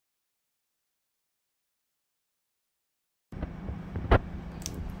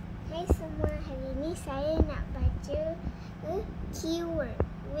Hai semua, hari ni saya nak baca keyword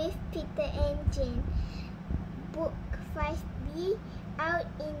with Peter and Jane. Book 5B, Out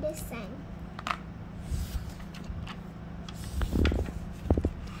in the Sun.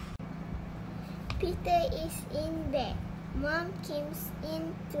 Peter is in bed. Mom comes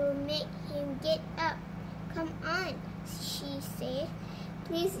in to make him get up. Come on, she says.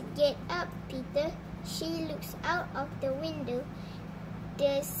 Please get up, Peter. She looks out of the window.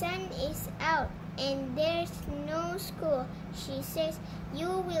 The sun is out and there's no school. She says, you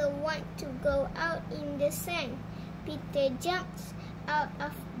will want to go out in the sun. Peter jumps out of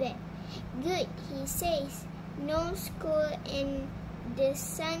bed. Good, he says. No school and the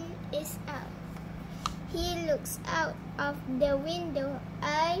sun is out. He looks out of the window.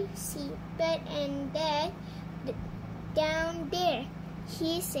 I see Pat and Dad down there,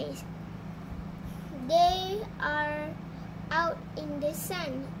 he says. They are out in the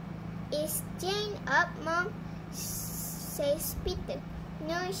sun. Is Jane up, Mom? Says Peter.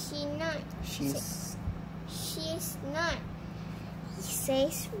 No, she's not. She's not,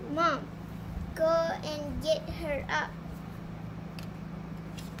 says Mom. Go and get her up.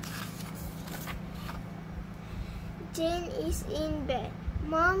 Jane is in bed.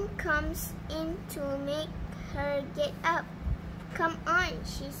 Mom comes in to make her get up. Come on,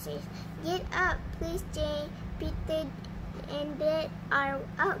 she says. Get up, please, Jane. Peter and Dad are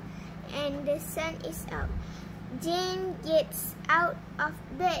out and the sun is out. Jane gets out of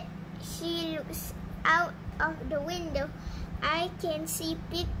bed. She looks out of the window. I can see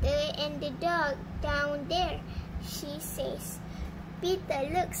Peter and the dog down there, she says. Peter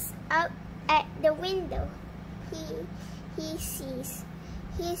looks out at the window. He sees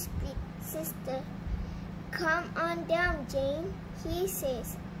his big sister. Come on down, Jane, he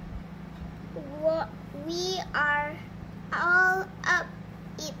says. We are all up.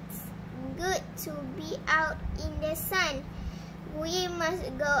 It's good to be out in the sun. We must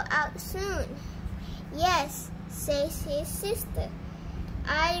go out soon. Yes, says his sister.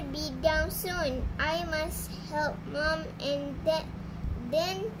 I'll be down soon. I must help Mom and Dad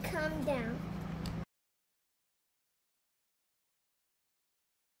then come down.